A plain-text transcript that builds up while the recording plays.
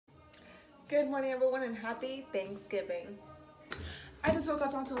Good morning, everyone, and happy Thanksgiving. I just woke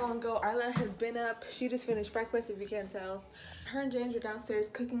up not too long ago. Isla has been up. She just finished breakfast, if you can't tell. Her and James are downstairs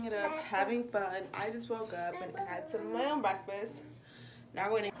cooking it up, having fun. I just woke up and had some of my own breakfast. Now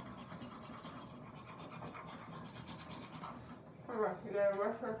we're gonna... You gotta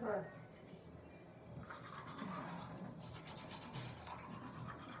rush her.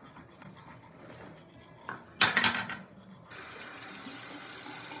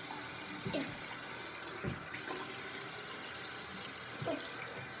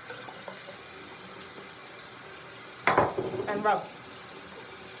 And rub.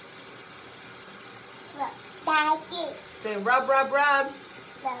 Then rub. Rub.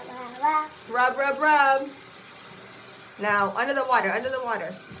 Now, under the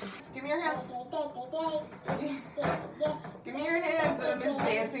water. Give me your hands. Give me your hands, little Miss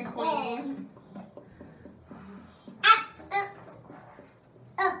Dancing Queen.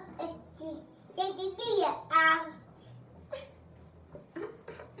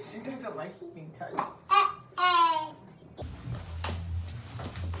 She doesn't like being touched.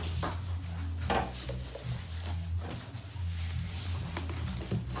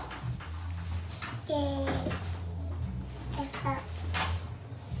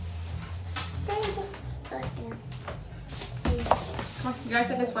 Come on, you guys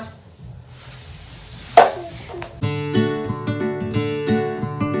sit this way.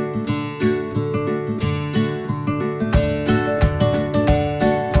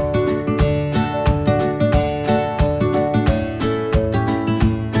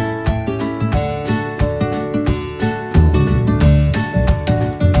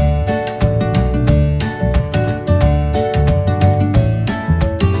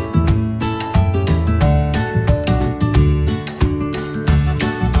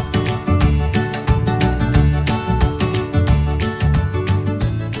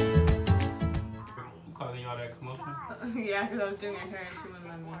 Yeah, because I was doing her hair and she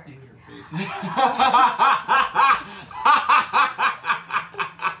wouldn't let me.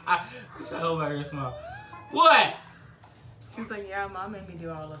 So very small. What? She's like, yeah, Mom made me do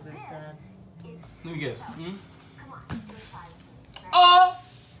all of this, Dad. Let me guess. Oh!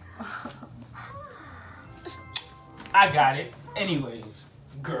 I got it. Anyways,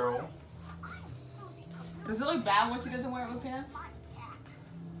 girl. Does it look bad when she doesn't wear it with pants?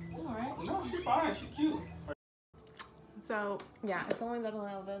 Alright. No, she's fine. She's cute. So, yeah, it's only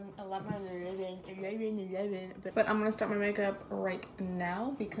 11, but I'm gonna start my makeup right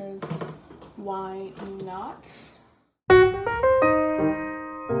now because why not?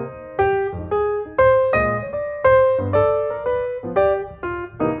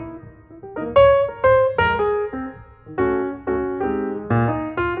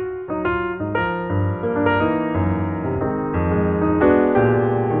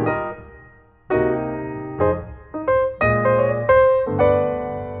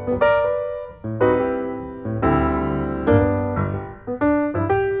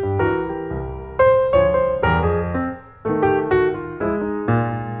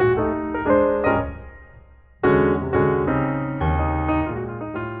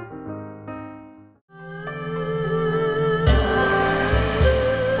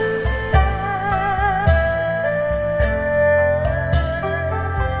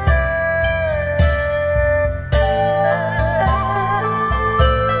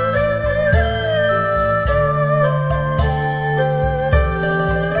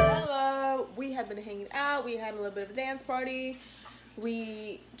 We had a little bit of a dance party.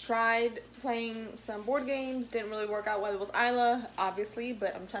 We tried playing some board games. Didn't really work out well with Isla, obviously,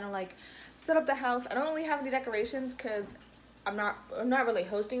 but I'm trying to like set up the house. I don't really have any decorations because I'm not really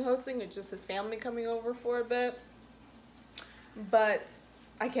hosting. It's just his family coming over for a bit. But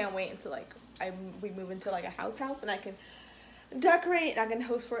I can't wait until like we move into like a house and I can decorate and I can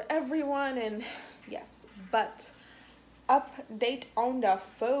host for everyone. And yes, but update on the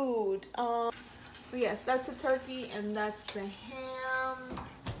food. So yes, that's the turkey and that's the ham.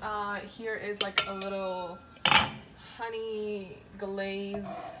 Here is like a little honey glaze.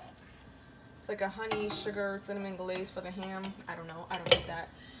 It's like a honey, sugar, cinnamon glaze for the ham. I don't know. I don't like that.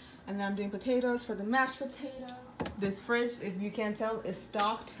 And then I'm doing potatoes for the mashed potato. This fridge, if you can't tell, is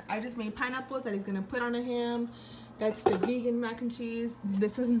stocked. I just made pineapples that he's gonna put on the ham. That's the vegan mac and cheese.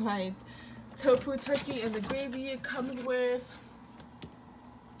 This is my tofu turkey and the gravy it comes with.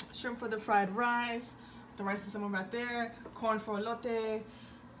 Shrimp for the fried rice. The rice is somewhere right there. Corn for elote.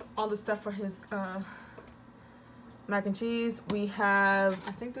 All the stuff for his mac and cheese. We have,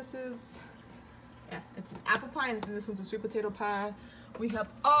 I think this is, yeah, it's an apple pie, and this one's a sweet potato pie. We have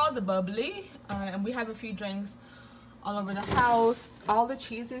all the bubbly, and we have a few drinks all over the house. All the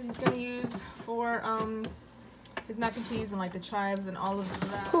cheeses he's gonna use for his mac and cheese and like the chives and all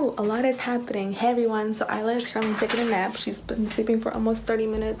of that. Cool, a lot is happening. Hey everyone, so Isla is currently taking a nap. She's been sleeping for almost 30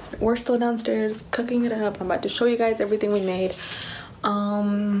 minutes. We're still downstairs cooking it up. I'm about to show you guys everything we made.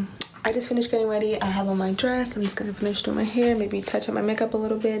 I just finished getting ready. I have on my dress. I'm just gonna finish doing my hair, maybe touch up my makeup a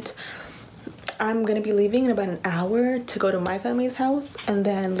little bit. I'm gonna be leaving in about an hour to go to my family's house, and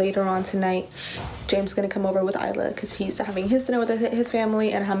then later on tonight James is gonna come over with Isla because he's having his dinner with his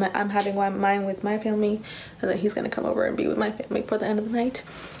family, and I'm having mine with my family, and then he's gonna come over and be with my family for the end of the night.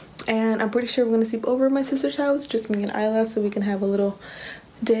 And I'm pretty sure we're gonna sleep over at my sister's house, just me and Isla, so we can have a little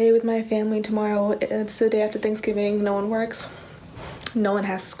day with my family tomorrow. It's the day after Thanksgiving. No one works, no one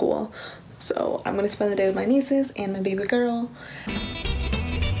has school, so I'm gonna spend the day with my nieces and my baby girl.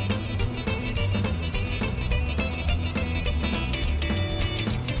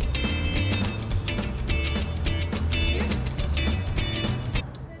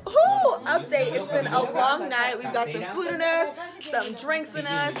 Update, it's been a long night. We've got some food in us, some drinks in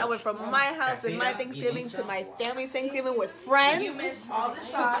us. I went from my house and my Thanksgiving to my family's Thanksgiving with friends. You missed all the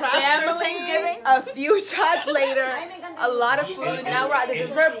shots. Family, a few shots later, a lot of food. Now we're at the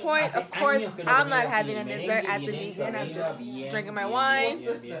dessert point. Of course, I'm not having a dessert as a vegan. I'm just drinking my wine.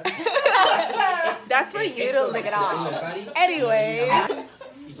 That's for you to lick it off. Anyway.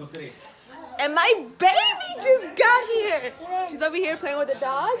 And my baby just got here. She's over here playing with the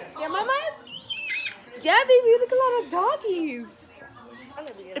dogs. Yeah, mamas? Yeah, baby, look at a lot of doggies.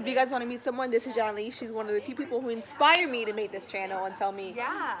 If you guys want to meet someone, this is Johnny. She's one of the few people who inspire me to make this channel and tell me,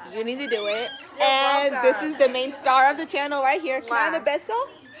 yeah, you need to do it. And this is the main star of the channel right here. Can I have a beso?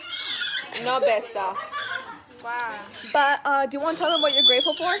 No beso. Wow. But do you want to tell them what you're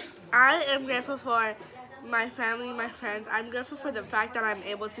grateful for? I am grateful for my family, my friends. I'm grateful for the fact that I'm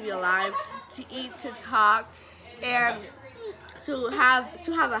able to be alive, to eat, to talk, and to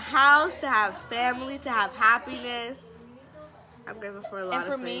have a house, to have family, to have happiness. I'm grateful for a lot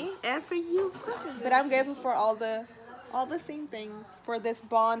of things. And for you, of course. But I'm grateful for all the same things, for this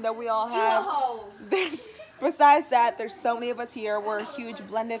bond that we all have. Besides that, there's so many of us here. We're a huge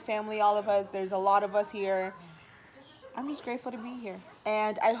blended family, all of us. There's a lot of us here. I'm just grateful to be here.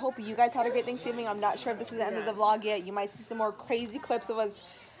 And I hope you guys had a great Thanksgiving. I'm not sure if this is the end of the vlog yet. You might see some more crazy clips of us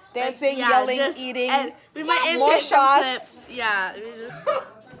dancing, yelling, eating. And we might more insert shots. some clips. Yeah.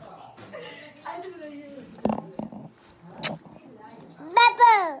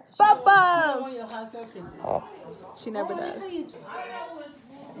 Bubbles! She never does.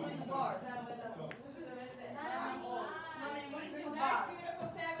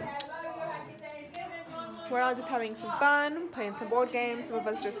 We're all just having some fun, playing some board games. Some of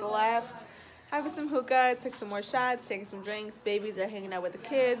us just left, having some hookah, took some more shots, taking some drinks. Babies are hanging out with the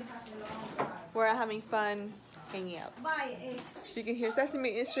kids. We're all having fun, hanging out. You can hear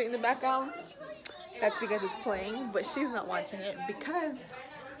Sesame Street in the background. That's because it's playing, but she's not watching it because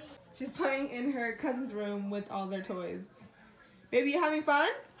she's playing in her cousin's room with all their toys. Baby, you having fun?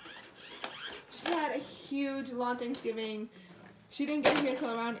 She had a huge long Thanksgiving. She didn't get here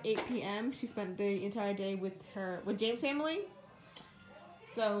till around 8 p.m. She spent the entire day with James' family.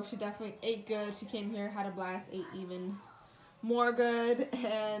 So she definitely ate good. She came here, had a blast, ate even more good,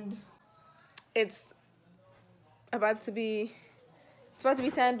 and it's about to be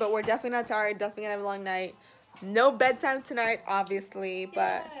 10, but we're definitely not tired, definitely gonna have a long night. No bedtime tonight, obviously,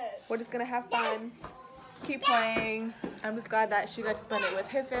 but we're just gonna have fun, keep playing. I'm just glad that she got to spend it with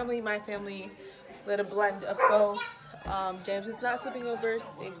his family, my family, little blend of both. James is not sleeping over.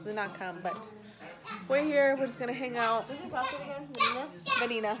 James did not come, but we're here. We're just gonna hang out,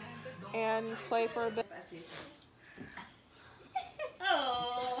 Vanina, and play for a bit.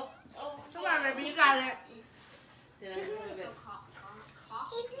 Oh, come on, baby, you got it.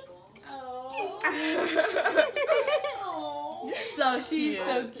 So she's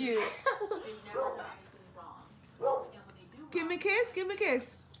so cute. Give me a kiss. Give me a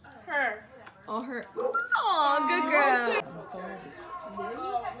kiss. Her. Oh, her. Oh, good girl.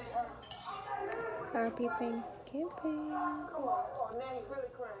 Happy Thanksgiving.